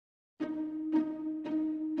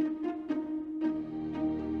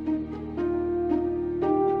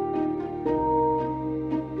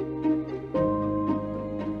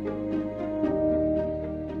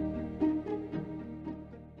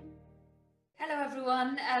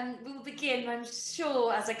everyone. We'll begin. I'm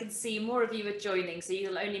sure, as I can see, more of you are joining, so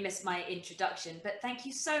you'll only miss my introduction. But thank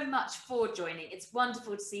you so much for joining. It's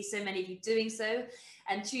wonderful to see so many of you doing so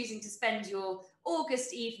and choosing to spend your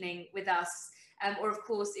August evening with us. Or, of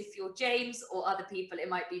course, if you're James or other people, it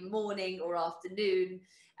might be morning or afternoon,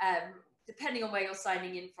 depending on where you're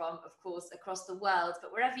signing in from, of course, across the world.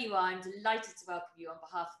 But wherever you are, I'm delighted to welcome you on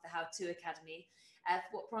behalf of the How To Academy.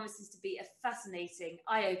 For what promises to be a fascinating,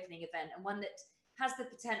 eye-opening event, and one that has the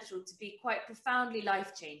potential to be quite profoundly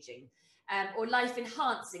life-changing, or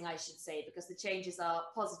life-enhancing, I should say, because the changes are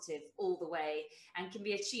positive all the way and can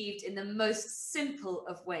be achieved in the most simple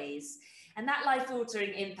of ways. And that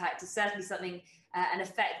life-altering impact is certainly something, an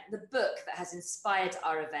effect the book that has inspired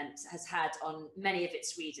our event has had on many of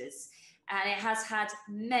its readers. And it has had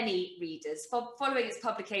many readers. Following its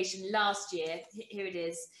publication last year, here it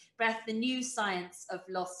is, Breath, the New Science of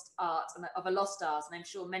Lost Art, of a Lost Art, and I'm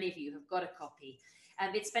sure many of you have got a copy.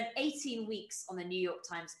 It spent 18 weeks on the New York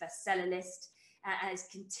Times bestseller list and has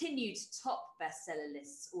continued to top bestseller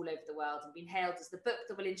lists all over the world and been hailed as the book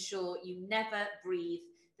that will ensure you never breathe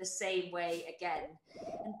the same way again.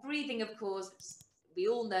 And breathing, of course, we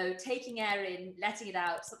all know, taking air in, letting it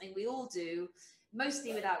out, something we all do,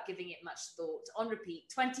 mostly without giving it much thought, on repeat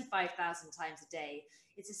 25,000 times a day.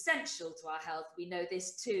 It's essential to our health. We know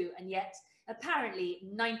this too, and yet apparently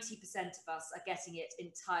 90% of us are getting it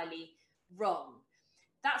entirely wrong.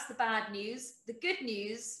 That's the bad news. The good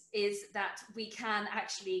news is that we can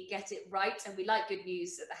actually get it right, and we like good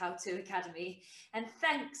news at the How To Academy. And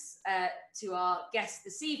thanks to our guest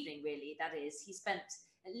this evening, really, that is, he spent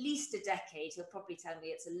at least a decade, he'll probably tell me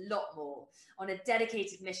it's a lot more, on a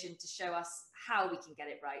dedicated mission to show us how we can get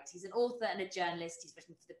it right. He's an author and a journalist. He's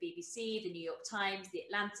written for the BBC, the New York Times, the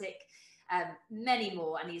Atlantic, many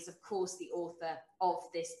more. And he's, of course, the author of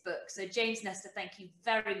this book. So James Nestor, thank you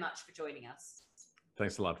very much for joining us.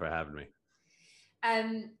 Thanks a lot for having me.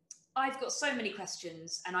 I've got so many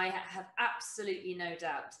questions, and I have absolutely no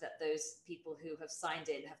doubt that those people who have signed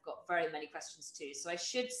in have got very many questions too. So I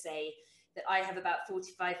should say that I have about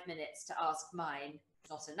 45 minutes to ask mine.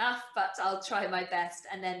 Not enough, but I'll try my best.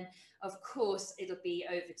 And then, of course, it'll be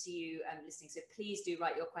over to you listening. So please do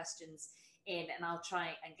write your questions in, and I'll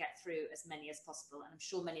try and get through as many as possible. And I'm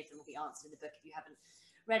sure many of them will be answered in the book if you haven't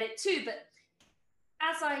read it too. But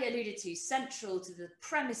as I alluded to, central to the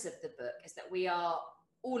premise of the book is that we are,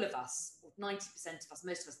 all of us, 90% of us,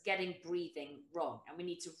 most of us, getting breathing wrong. And we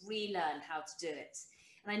need to relearn how to do it.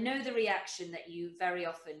 And I know the reaction that you very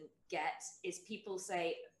often get is people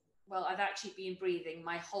say, well, I've actually been breathing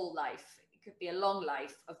my whole life. It could be a long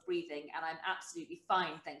life of breathing, and I'm absolutely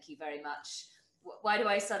fine, thank you very much. Why do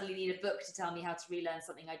I suddenly need a book to tell me how to relearn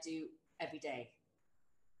something I do every day?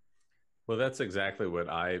 Well, that's exactly what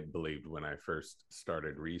I believed when I first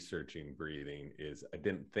started researching breathing. Is I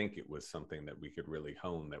didn't think it was something that we could really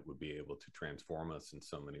hone that would be able to transform us in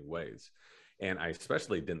so many ways. And I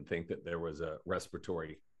especially didn't think that there was a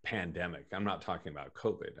respiratory pandemic. I'm not talking about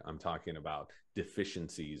COVID. I'm talking about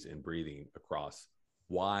deficiencies in breathing across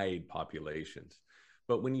wide populations.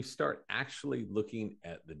 But when you start actually looking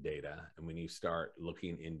at the data, and when you start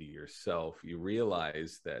looking into yourself, you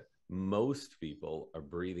realize that most people are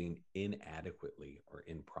breathing inadequately or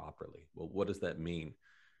improperly. Well, what does that mean,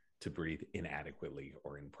 to breathe inadequately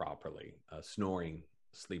or improperly? Snoring,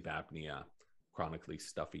 sleep apnea, chronically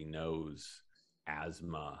stuffy nose,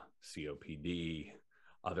 asthma, COPD,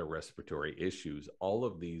 other respiratory issues. All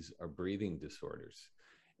of these are breathing disorders.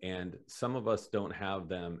 And some of us don't have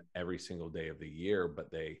them every single day of the year, but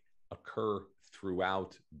they occur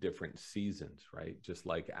throughout different seasons, right? Just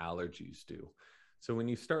like allergies do. So when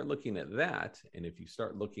you start looking at that, and if you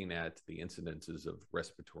start looking at the incidences of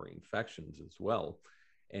respiratory infections as well,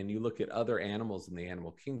 and you look at other animals in the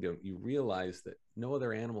animal kingdom, you realize that no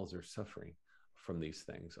other animals are suffering from these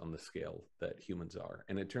things on the scale that humans are.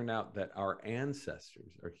 And it turned out that our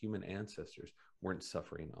ancestors, our human ancestors, weren't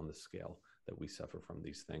suffering on the scale that we suffer from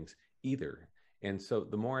these things either. And so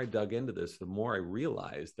the more I dug into this, the more I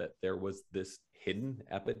realized that there was this hidden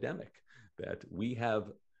epidemic, that we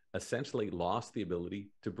have essentially lost the ability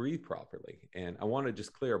to breathe properly. And I want to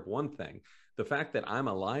just clear up one thing. The fact that I'm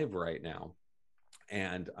alive right now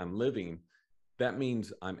and I'm living, that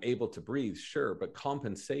means I'm able to breathe, sure, but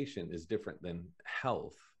compensation is different than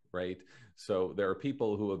health, right? So there are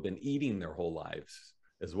people who have been eating their whole lives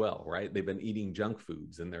as well, right? They've been eating junk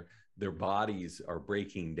foods, and their bodies are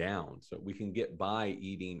breaking down. So we can get by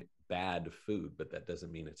eating bad food, but that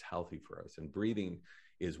doesn't mean it's healthy for us. And breathing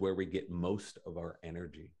is where we get most of our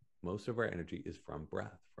energy. Most of our energy is from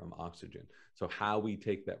breath, from oxygen. So how we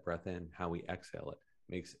take that breath in, how we exhale it,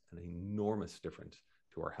 makes an enormous difference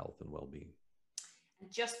to our health and well-being.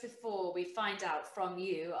 Just before we find out from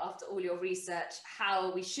you, after all your research,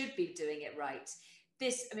 how we should be doing it right,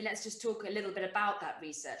 this, I mean, let's just talk a little bit about that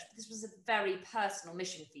research. This was a very personal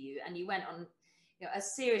mission for you, and you went on, you know, a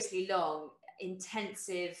seriously long,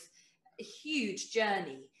 intensive, huge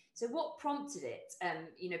journey. So what prompted it?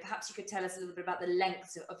 You know, perhaps you could tell us a little bit about the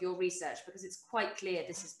length of your research, because it's quite clear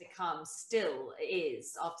this has become, still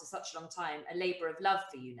is, after such a long time, a labor of love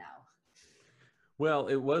for you now. Well,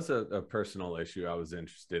 it was a personal issue I was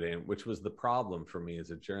interested in, which was the problem for me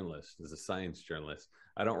as a journalist, as a science journalist.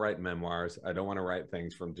 I don't write memoirs. I don't want to write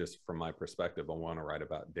things from my perspective. I want to write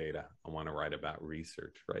about data. I want to write about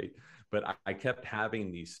research, right? But I kept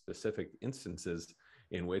having these specific instances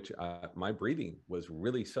in which my breathing was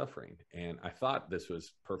really suffering. And I thought this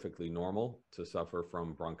was perfectly normal to suffer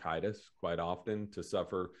from bronchitis quite often, to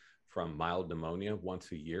suffer from mild pneumonia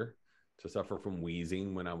once a year, to suffer from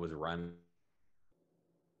wheezing when I was running.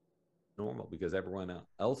 Normal, because everyone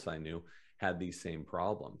else I knew had these same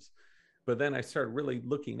problems. But then I started really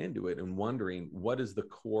looking into it and wondering, what is the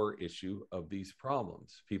core issue of these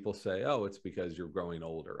problems? People say, oh, it's because you're growing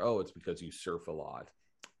older. Oh, it's because you surf a lot.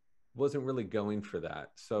 Wasn't really going for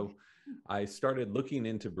that. So I started looking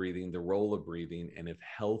into breathing, the role of breathing, and if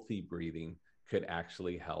healthy breathing could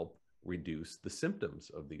actually help reduce the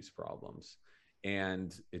symptoms of these problems.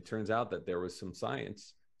 And it turns out that there was some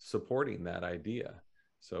science supporting that idea.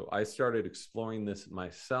 So I started exploring this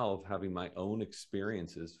myself, having my own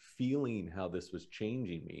experiences, feeling how this was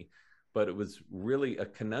changing me. But it was really a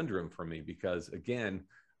conundrum for me because, again,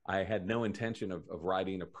 I had no intention of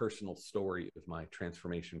writing a personal story of my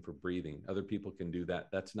transformation for breathing. Other people can do that.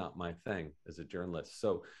 That's not my thing as a journalist.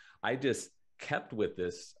 So I just kept with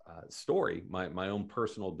this story, my own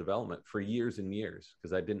personal development, for years and years,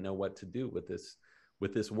 because I didn't know what to do with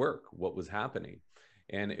this work, what was happening.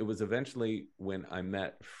 And it was eventually when I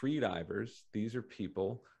met freedivers. These are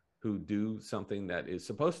people who do something that is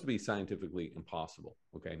supposed to be scientifically impossible,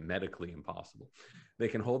 okay, medically impossible. They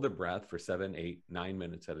can hold their breath for 7, 8, 9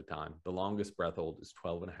 minutes at a time. The longest breath hold is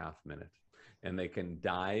 12.5 minutes. And they can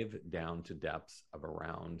dive down to depths of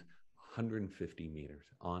around 150 meters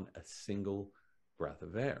on a single breath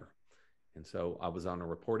of air. And so I was on a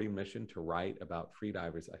reporting mission to write about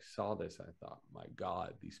freedivers. I saw this. I thought, my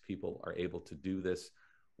God, these people are able to do this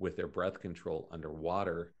with their breath control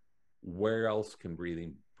underwater. Where else can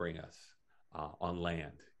breathing bring us on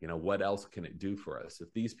land? You know, what else can it do for us?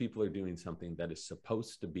 If these people are doing something that is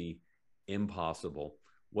supposed to be impossible,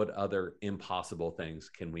 what other impossible things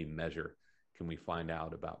can we measure? Can we find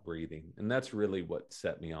out about breathing? And that's really what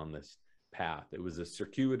set me on this path. It was a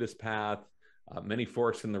circuitous path. Many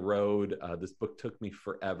forks in the road. This book took me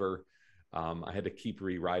forever. I had to keep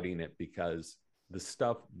rewriting it because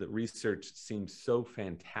the research seems so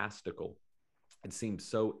fantastical. It seems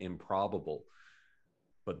so improbable.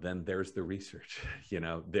 But then there's the research, you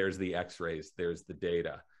know, there's the x-rays, there's the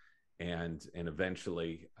data. And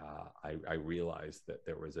eventually I realized that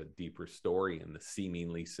there was a deeper story in the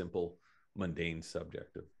seemingly simple, mundane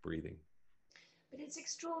subject of breathing. But it's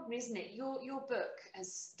extraordinary, isn't it? Your book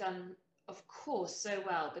has done, of course, so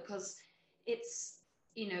well, because it's,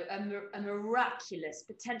 you know, a miraculous,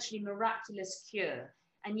 potentially miraculous cure.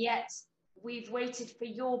 And yet we've waited for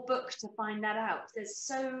your book to find that out. There's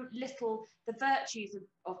so little, the virtues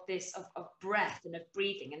of this, of breath and of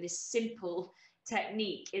breathing, and this simple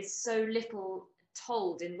technique is so little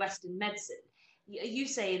told in Western medicine. You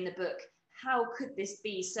say in the book, how could this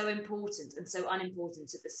be so important and so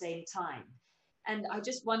unimportant at the same time? And I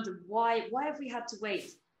just wonder, why have we had to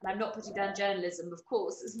wait? And I'm not putting down journalism, of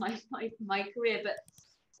course, as my career, but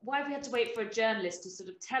why have we had to wait for a journalist to sort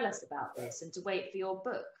of tell us about this and to wait for your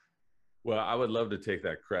book? Well, I would love to take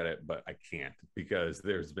that credit, but I can't, because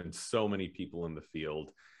there's been so many people in the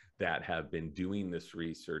field that have been doing this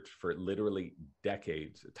research for literally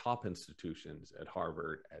decades, top institutions at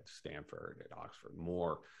Harvard, at Stanford, at Oxford,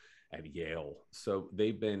 more at Yale. So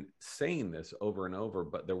they've been saying this over and over,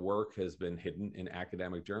 but their work has been hidden in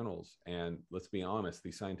academic journals. And let's be honest,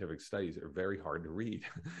 these scientific studies are very hard to read.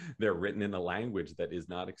 They're written in a language that is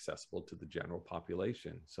not accessible to the general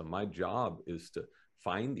population. So my job is to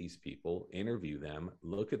find these people, interview them,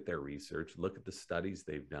 look at their research, look at the studies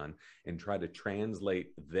they've done, and try to translate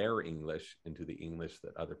their English into the English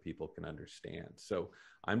that other people can understand. So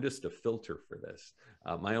I'm just a filter for this.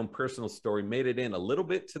 My own personal story made it in a little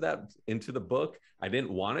bit into the book. I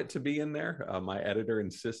didn't want it to be in there. My editor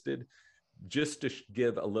insisted, just to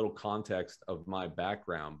give a little context of my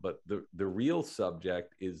background. But the real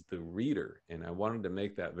subject is the reader. And I wanted to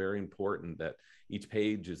make that very important, that each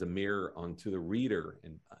page is a mirror onto the reader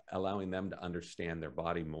and allowing them to understand their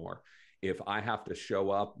body more. If I have to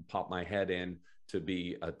show up, pop my head in to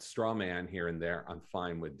be a straw man here and there, I'm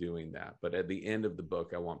fine with doing that. But at the end of the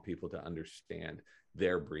book, I want people to understand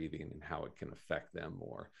their breathing and how it can affect them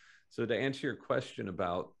more. So to answer your question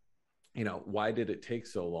about, why did it take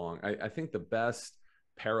so long? I think the best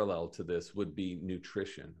parallel to this would be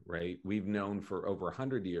nutrition, right? We've known for over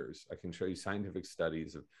 100 years, I can show you scientific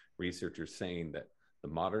studies of researchers saying that the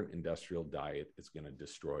modern industrial diet is going to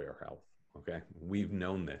destroy our health. Okay. We've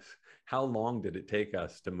known this. How long did it take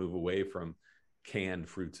us to move away from canned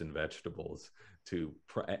fruits and vegetables to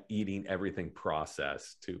eating everything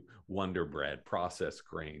processed, to Wonder Bread, processed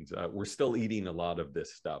grains? We're still eating a lot of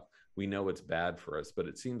this stuff. We know it's bad for us, but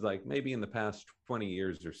it seems like maybe in the past 20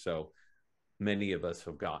 years or so, many of us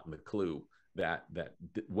have gotten the clue that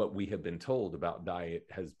what we have been told about diet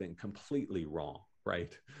has been completely wrong,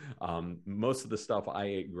 right? Most of the stuff I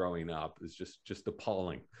ate growing up is just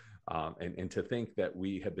appalling. And to think that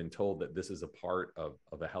we have been told that this is a part of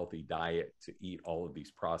a healthy diet, to eat all of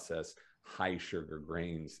these processed high sugar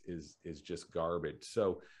grains is just garbage.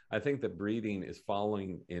 So I think that breathing is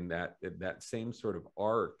following in that same sort of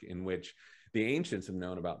arc in which the ancients have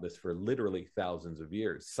known about this for literally thousands of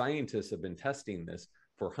years. Scientists have been testing this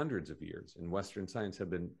for hundreds of years, and Western science have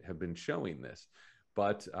been showing this.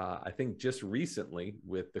 But I think just recently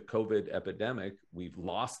with the COVID epidemic, we've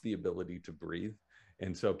lost the ability to breathe.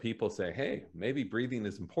 And so people say, hey, maybe breathing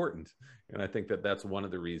is important. And I think that that's one of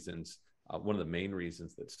the reasons, one of the main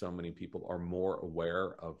reasons that so many people are more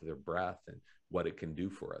aware of their breath and what it can do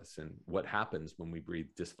for us and what happens when we breathe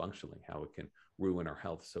dysfunctionally, how it can ruin our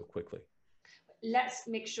health so quickly. Let's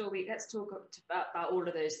make sure let's talk about all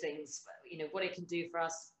of those things, what it can do for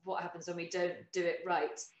us, what happens when we don't do it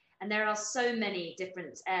right. And there are so many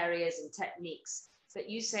different areas and techniques. But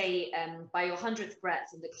you say by your 100th breath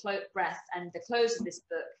and the close of this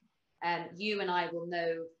book, you and I will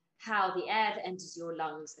know how the air that enters your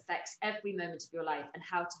lungs affects every moment of your life and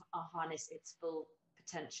how to harness its full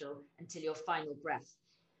potential until your final breath.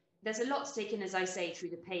 There's a lot to take in, as I say,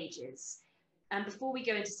 through the pages. And before we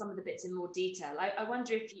go into some of the bits in more detail, I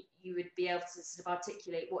wonder if you would be able to sort of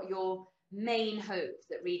articulate what your main hope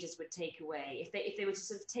that readers would take away, if they were to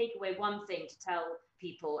sort of take away one thing to tell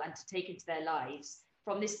people and to take into their lives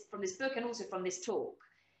from this book and also from this talk,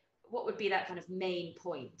 what would be that kind of main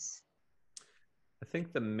point? I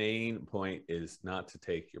think the main point is not to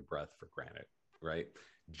take your breath for granted, right?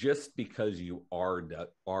 Just because you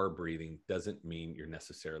are breathing doesn't mean you're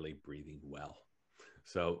necessarily breathing well.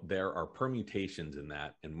 So there are permutations in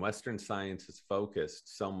that, and Western science is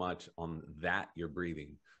focused so much on that you're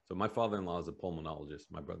breathing. So my father-in-law is a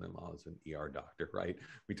pulmonologist. My brother-in-law is an ER doctor, right?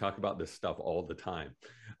 We talk about this stuff all the time,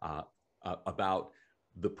 about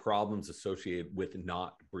the problems associated with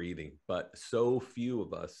not breathing. But so few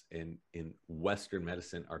of us in Western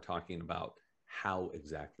medicine are talking about how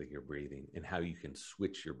exactly you're breathing and how you can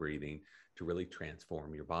switch your breathing to really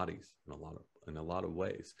transform your bodies in a lot of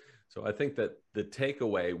ways. So I think that the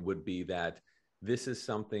takeaway would be that this is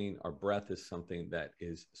something, our breath is something that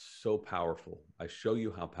is so powerful. I show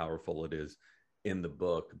you how powerful it is in the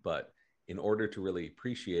book, but in order to really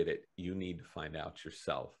appreciate it, you need to find out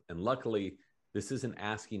yourself. And luckily, this isn't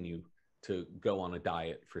asking you to go on a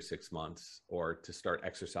diet for 6 months or to start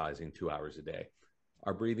exercising 2 hours a day.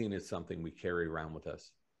 Our breathing is something we carry around with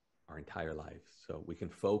us our entire life. So we can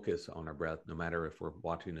focus on our breath, no matter if we're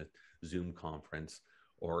watching a Zoom conference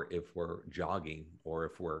or if we're jogging or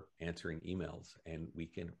if we're answering emails, and we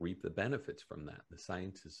can reap the benefits from that. The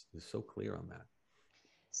science is so clear on that.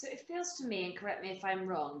 So it feels to me, and correct me if I'm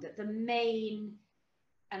wrong, that the main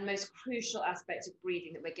and most crucial aspect of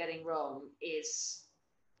breathing that we're getting wrong is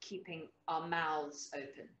keeping our mouths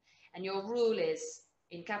open. And your rule is,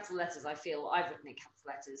 in capital letters, I've written in capital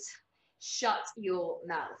letters, shut your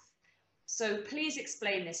mouth. So please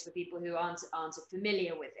explain this for people who aren't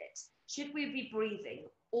familiar with it. Should we be breathing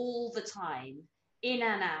all the time, in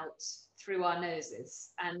and out, through our noses?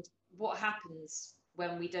 And what happens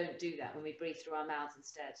when we don't do that, when we breathe through our mouths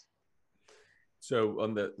instead? So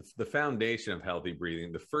on the foundation of healthy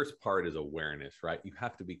breathing, the first part is awareness, right? You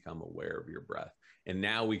have to become aware of your breath. And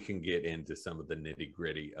now we can get into some of the nitty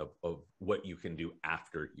gritty of what you can do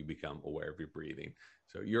after you become aware of your breathing.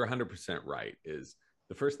 So you're 100% right, is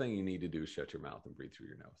the first thing you need to do is shut your mouth and breathe through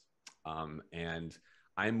your nose. And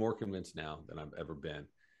I'm more convinced now than I've ever been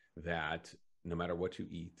that no matter what you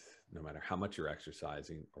eat, no matter how much you're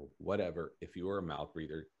exercising or whatever, if you are a mouth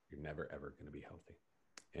breather, you're never, ever going to be healthy.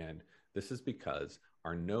 And this is because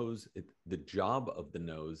our nose, the job of the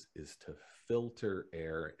nose is to filter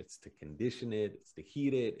air. It's to condition it. It's to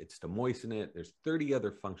heat it. It's to moisten it. There's 30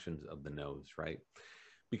 other functions of the nose, right?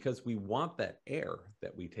 Because we want that air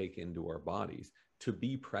that we take into our bodies to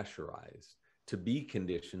be pressurized, to be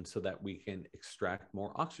conditioned so that we can extract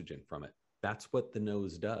more oxygen from it. That's what the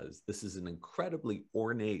nose does. This is an incredibly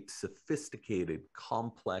ornate, sophisticated,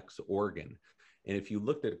 complex organ. And if you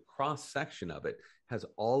looked at a cross section of it, has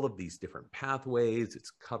all of these different pathways. It's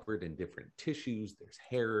covered in different tissues. There's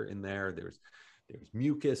hair in there. There's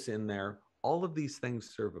mucus in there. All of these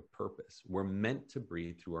things serve a purpose. We're meant to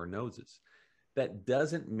breathe through our noses. That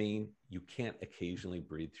doesn't mean you can't occasionally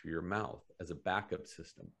breathe through your mouth as a backup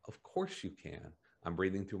system. Of course you can. I'm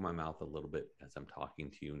breathing through my mouth a little bit as I'm talking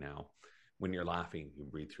to you now. When you're laughing, you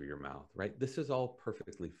breathe through your mouth, right? This is all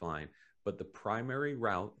perfectly fine. But the primary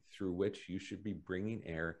route through which you should be bringing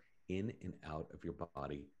air in and out of your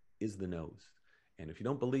body is the nose. And if you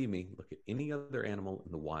don't believe me, look at any other animal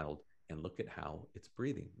in the wild and look at how it's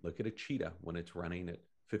breathing. Look at a cheetah when it's running at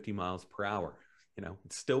 50 miles per hour. You know,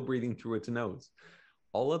 it's still breathing through its nose.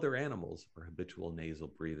 All other animals are habitual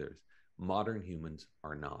nasal breathers. Modern humans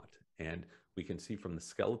are not. And we can see from the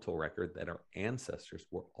skeletal record that our ancestors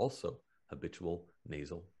were also habitual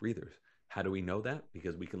nasal breathers. How do we know that?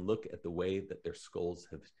 Because we can look at the way that their skulls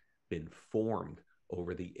have been formed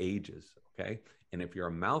over the ages, okay? And if you're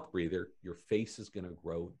a mouth breather, your face is going to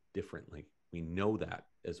grow differently. We know that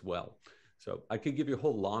as well. So I could give you a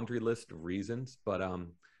whole laundry list of reasons, but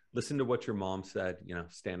listen to what your mom said, you know,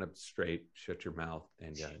 stand up straight, shut your mouth,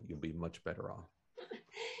 and you'll be much better off.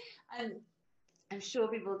 I'm sure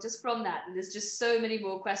people just from that, and there's just so many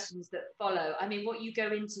more questions that follow. I mean, what you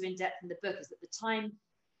go into in depth in the book is that the time,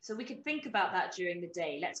 so we could think about that during the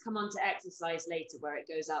day. Let's come on to exercise later where it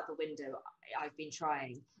goes out the window. I've been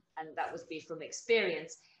trying, and that would be from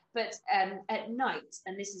experience. But at night,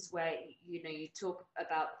 and this is where, you know, you talk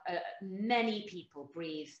about many people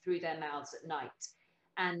breathe through their mouths at night.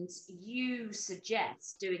 And you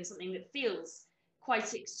suggest doing something that feels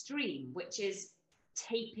quite extreme, which is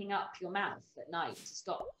taping up your mouth at night to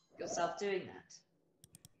stop yourself doing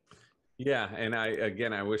that. Yeah, and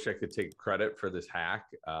I wish I could take credit for this hack.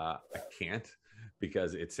 I can't,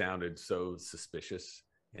 because it sounded so suspicious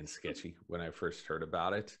and sketchy when I first heard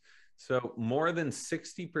about it. So more than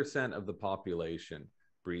 60% of the population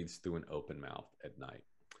breathes through an open mouth at night.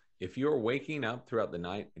 If you're waking up throughout the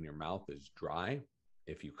night and your mouth is dry,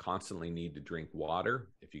 if you constantly need to drink water,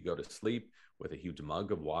 if you go to sleep with a huge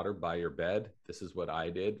mug of water by your bed, this is what I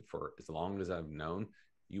did for as long as I've known,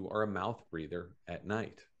 you are a mouth breather at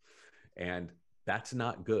night. And that's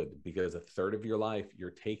not good, because a third of your life you're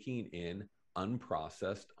taking in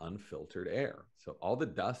unprocessed, unfiltered air. So all the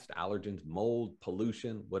dust, allergens, mold,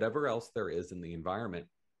 pollution, whatever else there is in the environment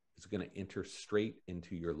is going to enter straight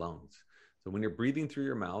into your lungs. So when you're breathing through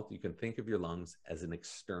your mouth, you can think of your lungs as an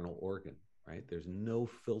external organ, right? There's no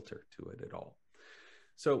filter to it at all.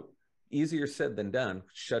 So easier said than done.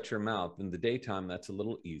 Shut your mouth. In the daytime, that's a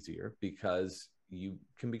little easier because you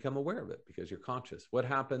can become aware of it because you're conscious. What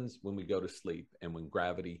happens when we go to sleep and when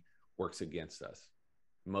gravity works against us?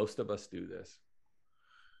 Most of us do this.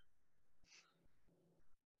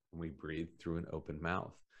 We breathe through an open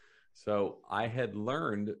mouth. So I had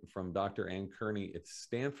learned from Dr. Ann Kearney at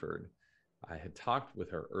Stanford. I had talked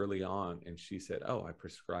with her early on, and she said, "Oh, I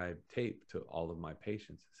prescribe tape to all of my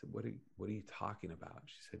patients." I said, what are you talking about?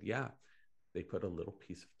 She said, "Yeah, they put a little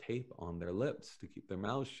piece of tape on their lips to keep their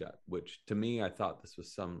mouths shut," which to me, I thought this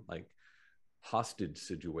was some like hostage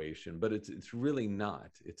situation, but it's really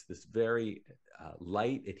not. It's this very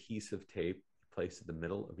light adhesive tape placed in the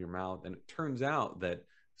middle of your mouth. And it turns out that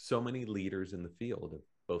so many leaders in the field of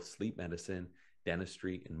both sleep medicine,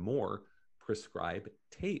 dentistry, and more prescribe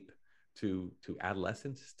tape to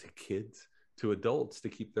adolescents, to kids, to adults to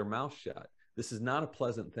keep their mouth shut. This is not a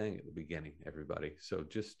pleasant thing at the beginning, everybody. So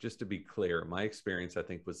just to be clear, my experience, I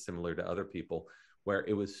think, was similar to other people, where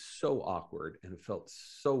it was so awkward and it felt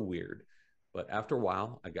so weird. But after a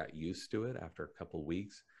while, I got used to it after a couple of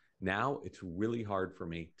weeks. Now it's really hard for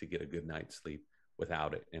me to get a good night's sleep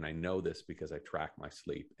without it. And I know this because I track my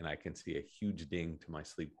sleep, and I can see a huge ding to my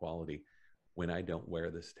sleep quality when I don't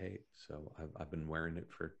wear this tape. So I've been wearing it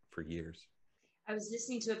for years. I was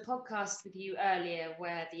listening to a podcast with you earlier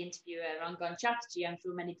where the interviewer, Rangan, I'm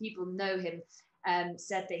sure many people know him,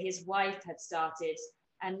 said that his wife had started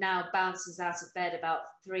and now bounces out of bed about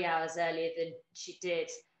 3 hours earlier than she did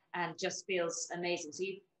and just feels amazing. So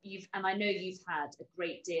you've and I know you've had a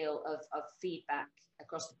great deal of feedback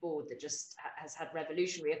across the board that just has had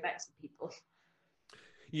revolutionary effects on people.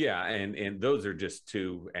 Yeah, and those are just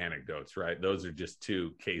two anecdotes, right? Those are just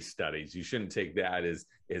two case studies. You shouldn't take that as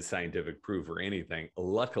scientific proof or anything.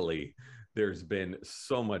 Luckily, there's been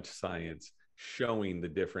so much science showing the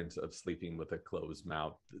difference of sleeping with a closed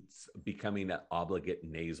mouth. It's becoming an obligate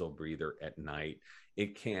nasal breather at night.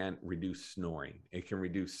 It can reduce snoring. It can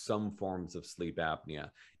reduce some forms of sleep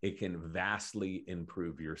apnea. It can vastly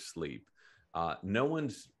improve your sleep. No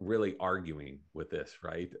one's really arguing with this,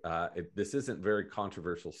 right? This isn't very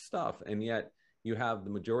controversial stuff. And yet you have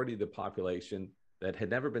the majority of the population that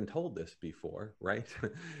had never been told this before, right?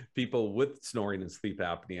 People with snoring and sleep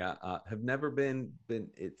apnea have never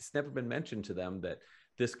it's never been mentioned to them that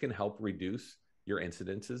this can help reduce your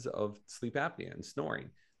incidences of sleep apnea and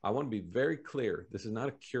snoring. I want to be very clear. This is not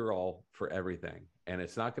a cure-all for everything, and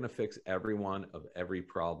it's not going to fix every one of every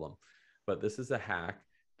problem, but this is a hack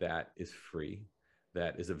that is free,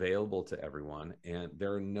 that is available to everyone, and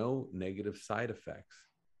there are no negative side effects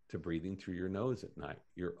to breathing through your nose at night.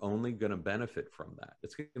 You're only going to benefit from that.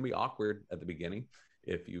 It's going to be awkward at the beginning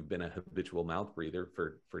if you've been a habitual mouth breather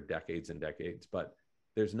for decades and decades, but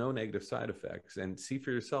there's no negative side effects. And see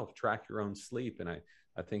for yourself, track your own sleep, and I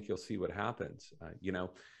think you'll see what happens.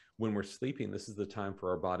 When we're sleeping, this is the time for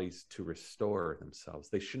our bodies to restore themselves.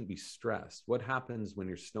 They shouldn't be stressed. What happens when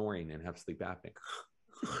you're snoring and have sleep apnea?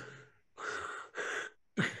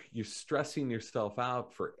 You're stressing yourself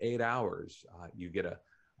out for 8 hours. You get a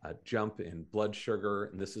jump in blood sugar.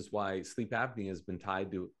 And this is why sleep apnea has been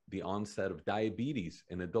tied to the onset of diabetes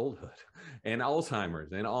in adulthood and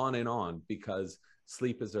Alzheimer's and on, because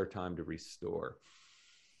sleep is our time to restore.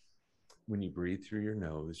 When you breathe through your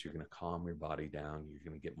nose, you're going to calm your body down. You're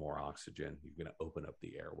going to get more oxygen. You're going to open up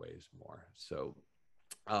the airways more. So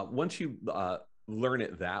once you learn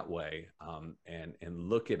it that way and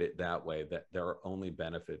look at it that way, that there are only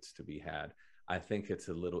benefits to be had, I think it's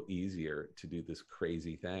a little easier to do this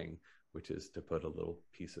crazy thing, which is to put a little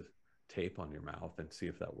piece of tape on your mouth and see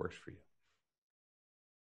if that works for you.